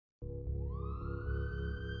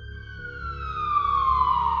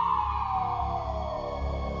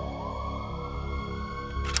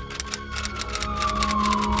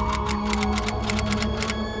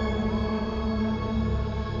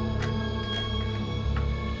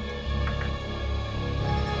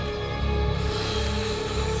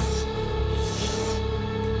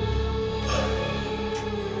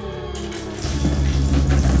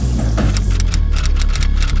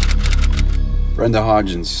Brenda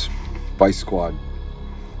Hodgins, Vice Squad,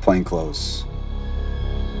 plainclothes.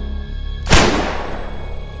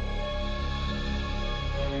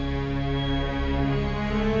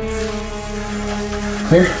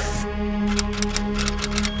 Clear?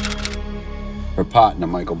 Her partner,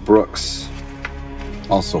 Michael Brooks,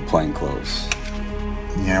 also plainclothes.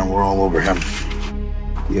 Yeah, we're all over him.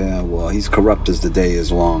 Yeah, well, he's corrupt as the day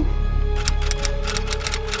is long.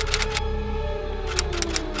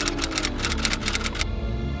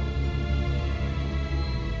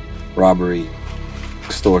 Robbery,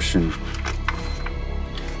 extortion,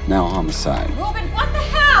 now homicide. Ruben, what the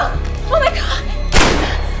hell? Oh my God!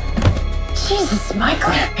 Jesus, Michael.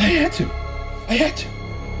 I had to.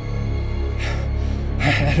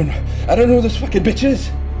 I don't know who this fucking bitch is.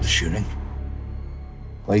 The shooting?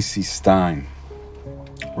 Lacey Stein,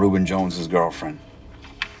 Reuben Jones's girlfriend.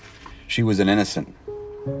 She was an innocent.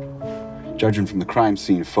 Judging from the crime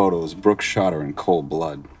scene photos, Brooks shot her in cold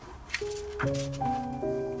blood.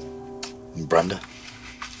 And Brenda?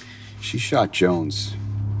 She shot Jones.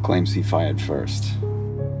 Claims he fired first.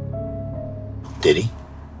 Did he?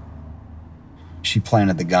 She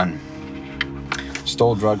planted the gun.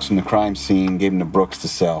 Stole drugs from the crime scene, gave them to Brooks to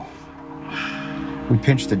sell. We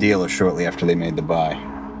pinched the dealer shortly after they made the buy.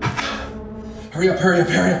 Hurry up.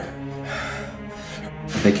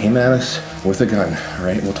 They came at us with a gun, all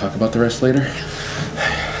right? We'll talk about the rest later.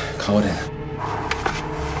 Call it in.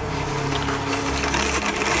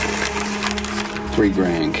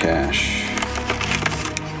 $3,000 cash.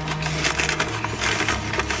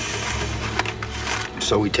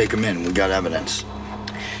 So we take him in. We got evidence.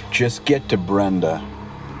 Just get to Brenda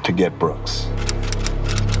to get Brooks.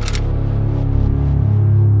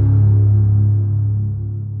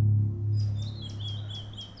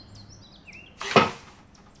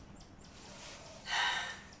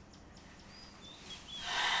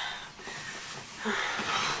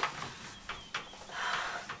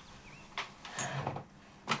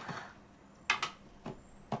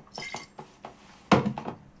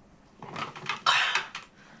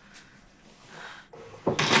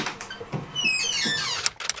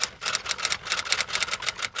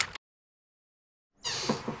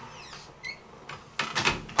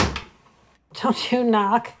 Don't you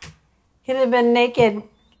knock. He'd have been naked.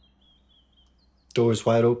 Door's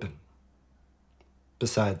wide open.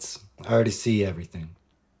 Besides, I already see everything.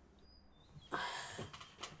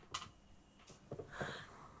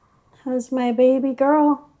 How's my baby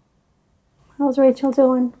girl? How's Rachel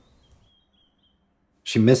doing?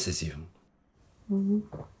 She misses you. Mm-hmm.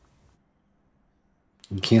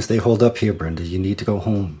 You can't stay holed up here, Brenda. You need to go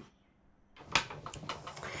home.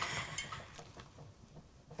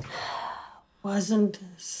 Wasn't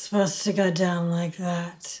supposed to go down like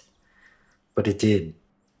that. But it did.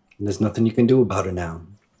 And there's nothing you can do about it now.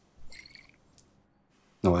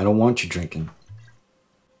 No, I don't want you drinking.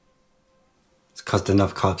 It's caused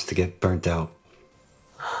enough cops to get burnt out.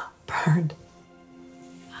 Burned.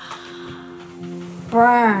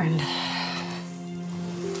 Burned.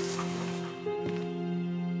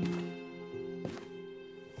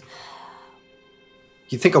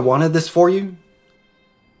 You think I wanted this for you?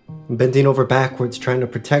 I'm bending over backwards trying to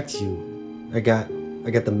protect you. I got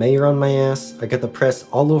the mayor on my ass. I got the press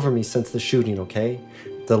all over me since the shooting, okay?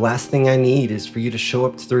 The last thing I need is for you to show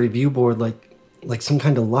up to the review board like some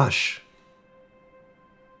kind of lush.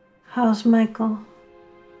 How's Michael?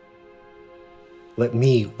 Let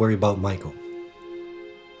me worry about Michael.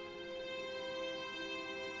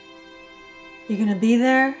 You gonna be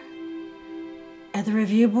there? At the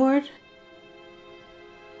review board?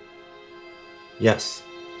 Yes,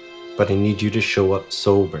 but I need you to show up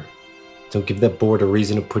sober. Don't give that board a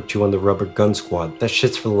reason to put you on the rubber gun squad. That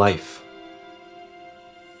shit's for life.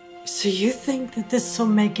 So you think that this will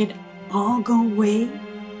make it all go away?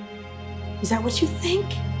 Is that what you think?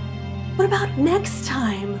 What about next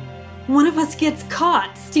time? One of us gets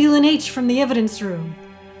caught stealing H from the evidence room.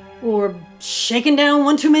 Or shaking down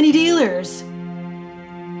one too many dealers.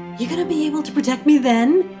 You gonna be able to protect me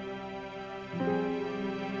then?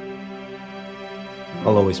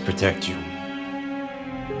 I'll always protect you.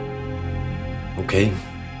 Okay?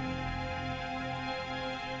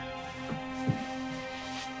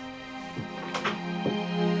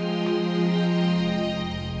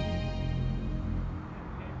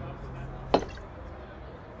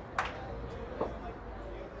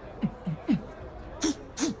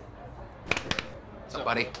 What's up,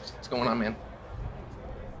 buddy? What's going on, man?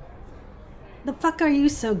 The fuck are you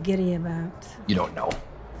so giddy about? You don't know.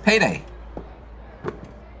 Payday.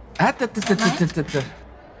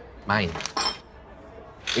 Mine.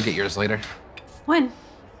 You get yours later. When?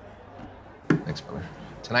 Thanks, brother.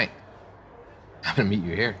 Tonight. I'm gonna meet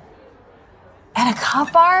you here. At a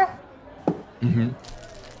cop bar? Mm-hmm.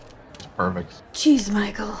 It's perfect. Jeez,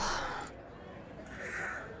 Michael.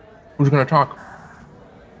 Who's gonna talk?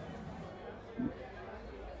 What's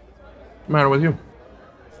the matter with you?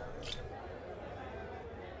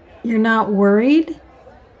 You're not worried?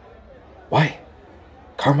 Why?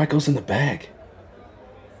 Carmichael's in the bag.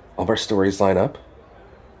 All of our stories line up.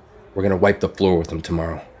 We're gonna wipe the floor with him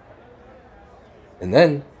tomorrow. And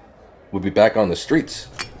then we'll be back on the streets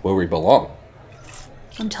where we belong.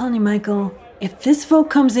 I'm telling you, Michael, if this vote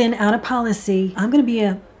comes in out of policy, I'm gonna be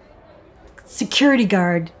a security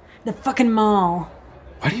guard at the fucking mall.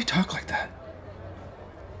 Why do you talk like that?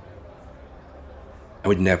 I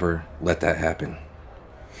would never let that happen.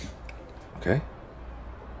 Okay?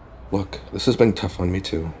 Look, this has been tough on me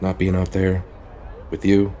too, not being out there with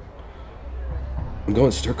you. I'm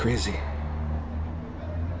going stir crazy.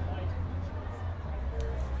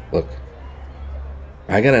 Look,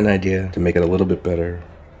 I got an idea to make it a little bit better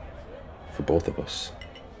for both of us.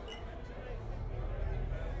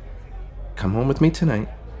 Come home with me tonight.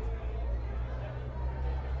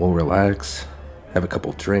 We'll relax, have a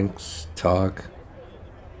couple drinks, talk.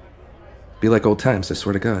 Be like old times, I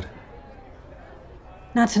swear to God.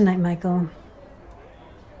 Not tonight, Michael.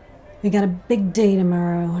 We got a big day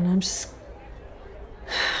tomorrow, and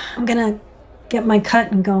I'm gonna get my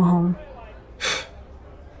cut and go home.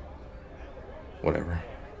 Whatever.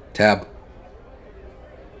 Tab.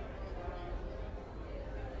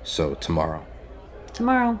 So, tomorrow.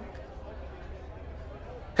 Tomorrow.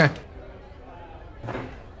 Okay.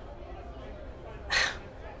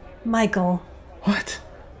 Michael, What?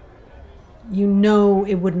 you know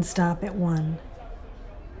it wouldn't stop at 1.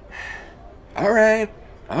 All right.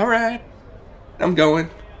 I'm going.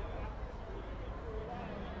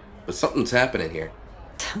 But something's happening here.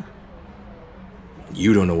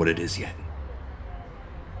 You don't know what it is yet.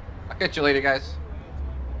 I'll catch you later, guys.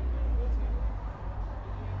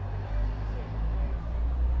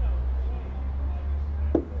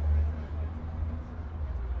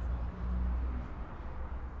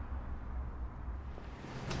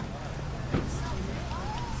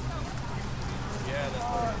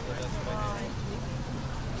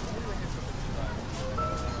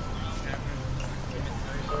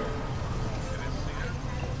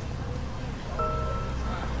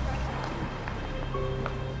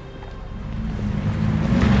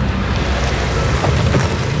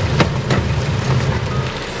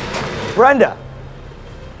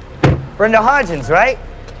 Brenda Hodgins, right?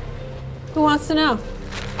 Who wants to know?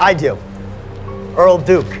 I do. Earl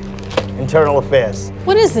Duke, Internal Affairs.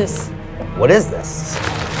 What is this? What is this?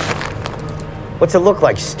 What's it look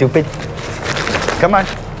like, stupid? Come on.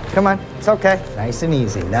 It's okay. Nice and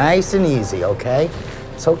easy, okay?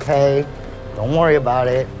 It's okay. Don't worry about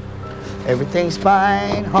it. Everything's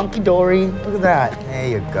fine, hunky-dory. Look at that. There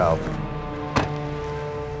you go.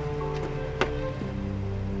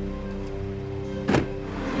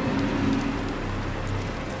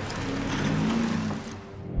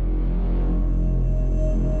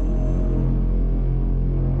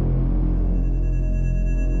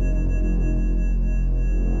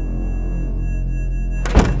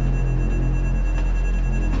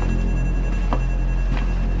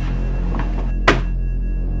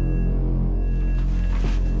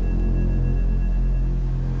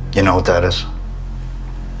 You know what that is?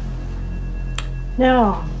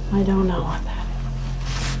 No, I don't know what that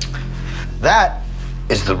is. That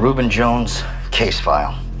is the Reuben Jones case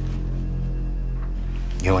file.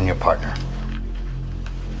 You and your partner.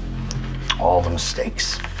 All the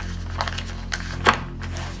mistakes.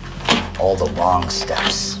 All the wrong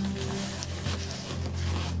steps.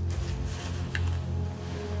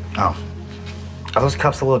 Oh. Are those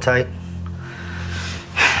cuffs a little tight?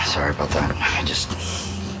 Sorry about that.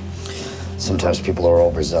 Sometimes people are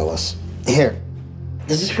overzealous. Here.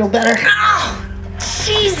 Does this feel better? Oh,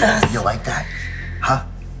 Jesus! You like that? Huh?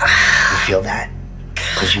 You feel that?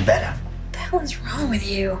 Because you better. What the hell is wrong with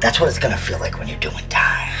you? That's what it's gonna feel like when you're doing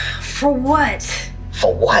time. For what?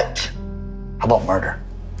 For what? How about murder?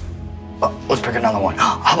 Let's pick another one.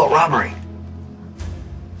 How about robbery?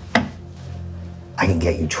 I can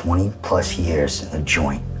get you 20 plus years in the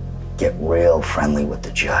joint. Get real friendly with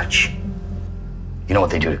the judge. You know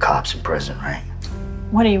what they do to cops in prison, right?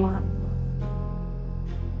 What do you want?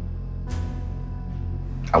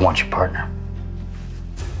 I want your partner.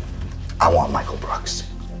 I want Michael Brooks.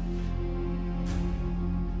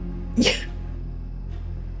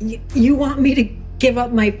 You want me to give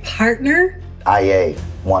up my partner? IA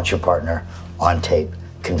wants your partner on tape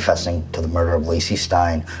confessing to the murder of Lacey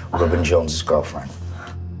Stein, Reuben Jones's girlfriend.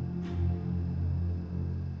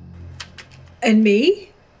 And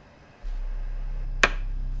me?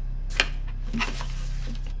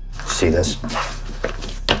 See this?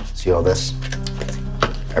 See all this?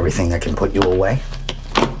 Everything that can put you away?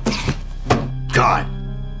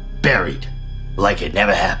 Gone. Buried. Like it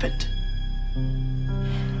never happened.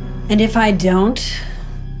 And if I don't?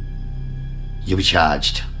 You'll be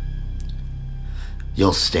charged.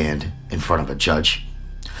 You'll stand in front of a judge.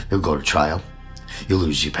 You'll go to trial. You'll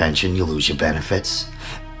lose your pension. You'll lose your benefits.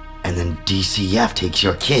 And then DCF takes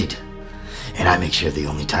your kid. And I make sure the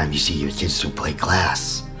only time you see your kids to play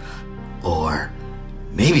class. Or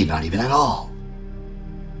maybe not even at all.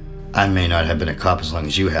 I may not have been a cop as long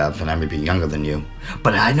as you have, and I may be younger than you,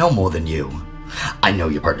 but I know more than you. I know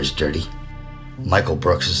your partner's dirty. Michael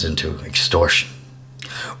Brooks is into extortion,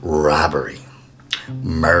 robbery,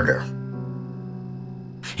 murder.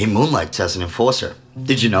 He moonlights as an enforcer.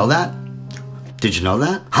 Did you know that? Did you know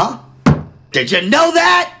that? Huh? Did you know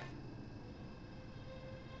that?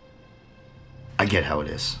 I get how it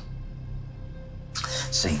is.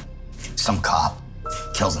 See, some cop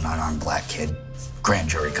kills an unarmed black kid. Grand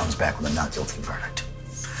jury comes back with a not guilty verdict.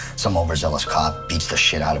 Some overzealous cop beats the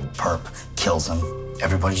shit out of a perp, kills him.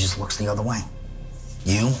 Everybody just looks the other way.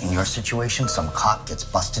 You, in your situation, some cop gets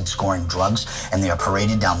busted scoring drugs and they are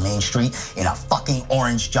paraded down Main Street in a fucking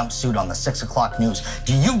orange jumpsuit on the 6 o'clock news.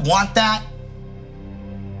 Do you want that?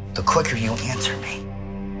 The quicker you answer me,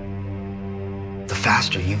 the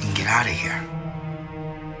faster you can get out of here.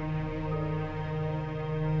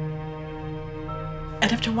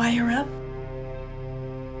 I'd have to wire up.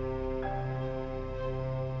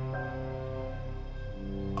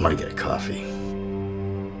 I'm gonna get a coffee.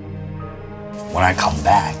 When I come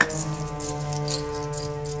back,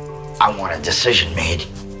 I want a decision made,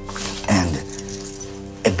 and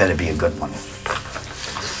it better be a good one.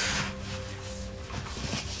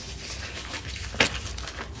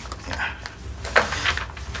 Yeah.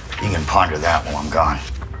 You can ponder that while I'm gone.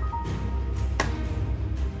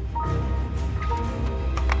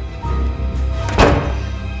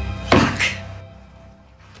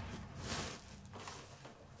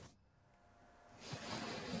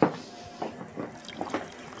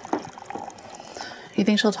 You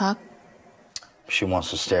think she'll talk? If she wants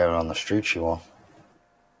to stay out on the street, she will.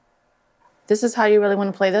 This is how you really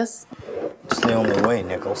want to play this? It's the only way,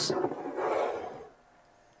 Nichols.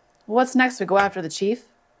 What's next? We go after the chief?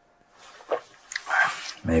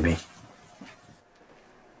 Maybe.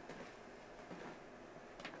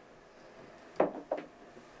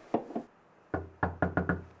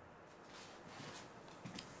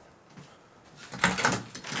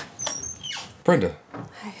 Brenda.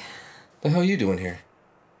 Hi. The hell are you doing here?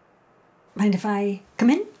 Mind if I come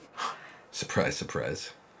in? Surprise,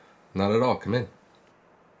 surprise. Not at all. Come in.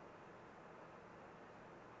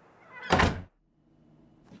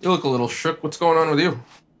 You look a little shook. What's going on with you?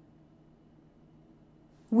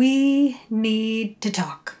 We need to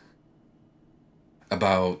talk.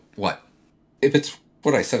 About what? If it's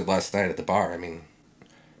what I said last night at the bar, I mean,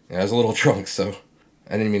 I was a little drunk, so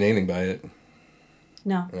I didn't mean anything by it.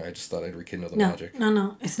 No. I just thought I'd rekindle the No, magic.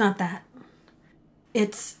 no, it's not that.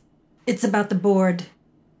 It's about the board.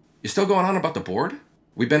 You're still going on about the board?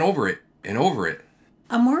 We've been over it and over it.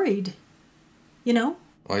 I'm worried. You know?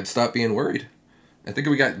 Well, I'd stop being worried. I think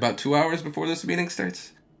we got about 2 hours before this meeting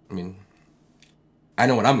starts. I mean, I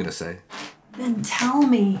know what I'm gonna say. Then tell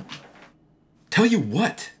me. Tell you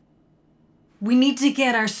what? We need to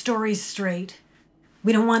get our stories straight.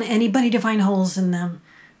 We don't want anybody to find holes in them.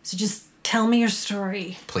 So just tell me your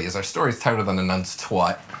story. Please, our story's tighter than a nun's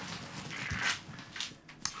twat.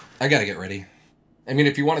 I gotta get ready. I mean,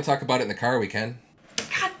 if you want to talk about it in the car, we can.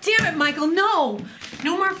 God damn it, Michael, no!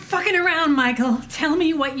 No more fucking around, Michael. Tell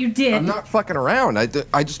me what you did. I'm not fucking around.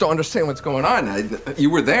 I just don't understand what's going on.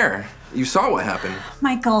 You were there. You saw what happened.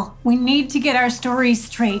 Michael, we need to get our stories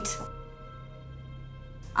straight.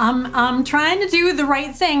 I'm trying to do the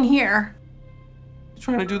right thing here. You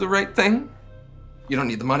trying to do the right thing? You don't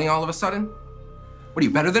need the money all of a sudden? What, are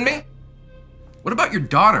you better than me? What about your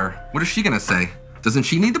daughter? What is she gonna say? Doesn't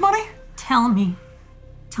she need the money? Tell me.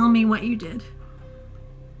 Tell me what you did.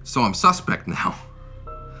 So I'm suspect now.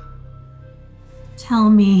 Tell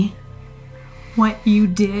me what you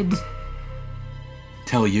did.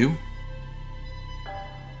 Tell you?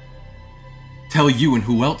 Tell you and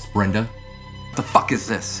who else, Brenda? What the fuck is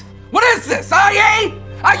this? What is this,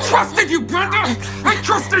 I trusted you, Brenda! I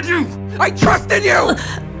trusted you! I trusted you!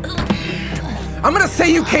 I'm gonna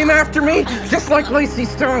say you came after me, just like Lacey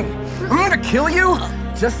Stone. I'm gonna kill you,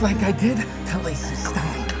 just like I did to Lacey Stone.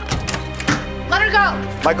 Let her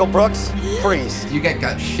go! Michael Brooks, freeze. You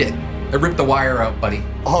got shit. I ripped the wire out, buddy.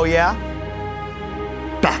 Oh, yeah?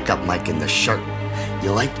 backup mic in the shirt.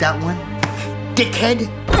 You like that one? Dickhead?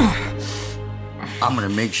 I'm gonna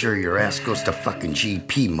make sure your ass goes to fucking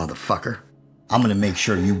GP, motherfucker. I'm gonna make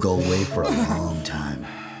sure you go away for a long time.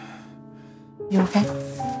 You okay?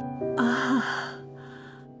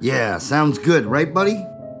 Yeah, sounds good, right, buddy?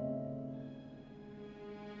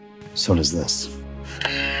 So does this.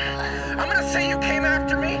 I'm gonna say you came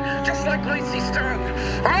after me, just like Lacey Stern.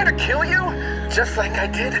 I'm gonna kill you, just like I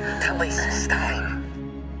did to Lacey Stein.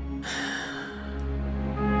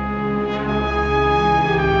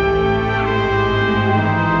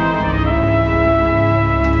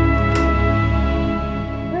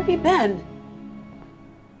 Where have you been?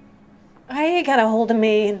 IA got a hold of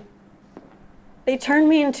me and they turned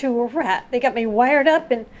me into a rat. They got me wired up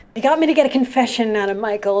and they got me to get a confession out of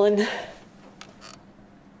Michael and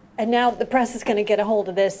now the press is gonna get a hold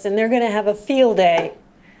of this and they're gonna have a field day.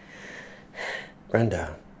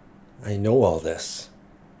 Brenda, I know all this.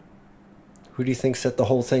 Who do you think set the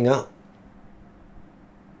whole thing up?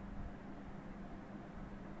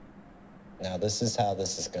 Now this is how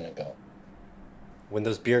this is gonna go. When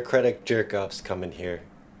those bureaucratic jerk-offs come in here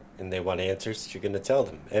and they want answers, you're gonna tell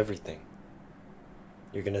them everything.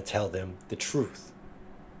 You're gonna tell them the truth.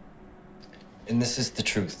 And this is the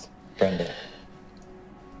truth, Brenda.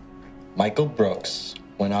 Michael Brooks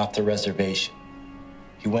went off the reservation.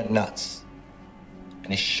 He went nuts.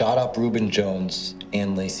 And he shot up Reuben Jones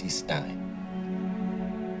and Lacey Stein.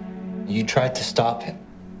 You tried to stop him,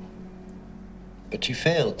 but you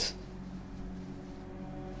failed.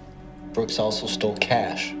 Brooks also stole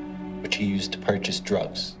cash, which he used to purchase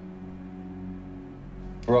drugs.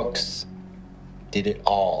 Brooks did it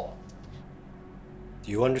all.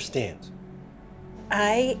 Do you understand?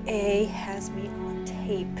 IA has me on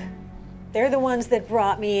tape. They're the ones that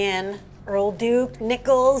brought me in. Earl Duke,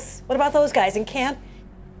 Nichols. What about those guys in camp?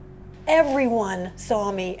 Everyone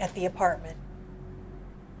saw me at the apartment.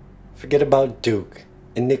 Forget about Duke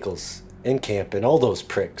and Nichols and Camp and all those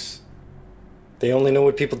pricks. They only know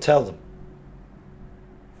what people tell them.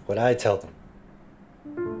 What I tell them.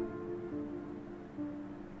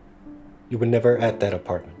 You were never at that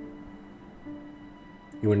apartment.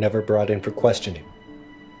 You were never brought in for questioning.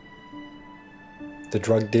 The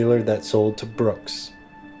drug dealer that sold to Brooks,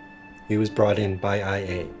 he was brought in by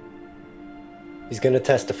IA. He's gonna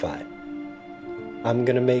testify. I'm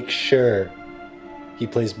gonna make sure he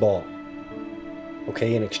plays ball,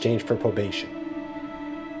 okay, in exchange for probation.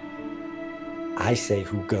 I say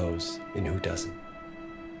who goes and who doesn't.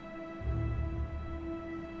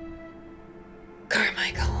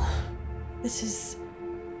 Carmichael, this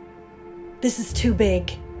is too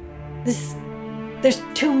big. There's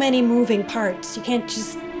too many moving parts. You can't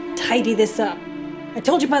just tidy this up. I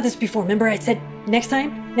told you about this before. Remember I said next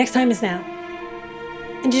time? Next time is now.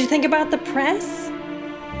 And did you think about the press?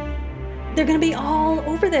 They're gonna be all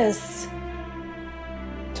over this.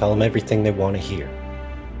 Tell them everything they want to hear.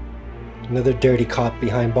 Another dirty cop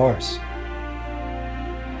behind bars.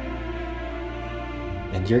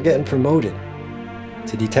 And you're getting promoted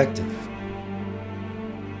to detective.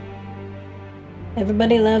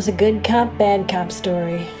 Everybody loves a good cop, bad cop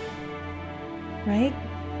story. Right?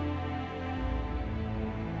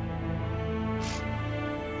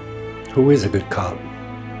 Who is a good cop?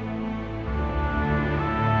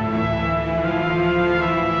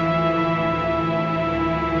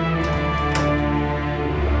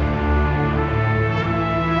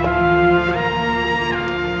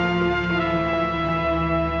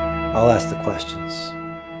 I'll ask the questions,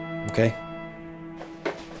 okay?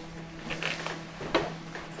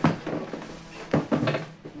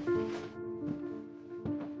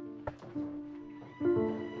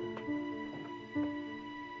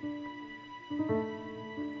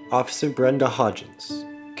 Officer Brenda Hodgins,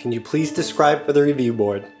 can you please describe for the review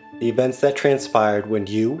board the events that transpired when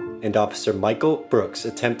you and Officer Michael Brooks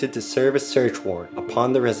attempted to serve a search warrant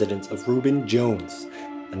upon the residence of Reuben Jones,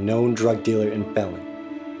 a known drug dealer and felon?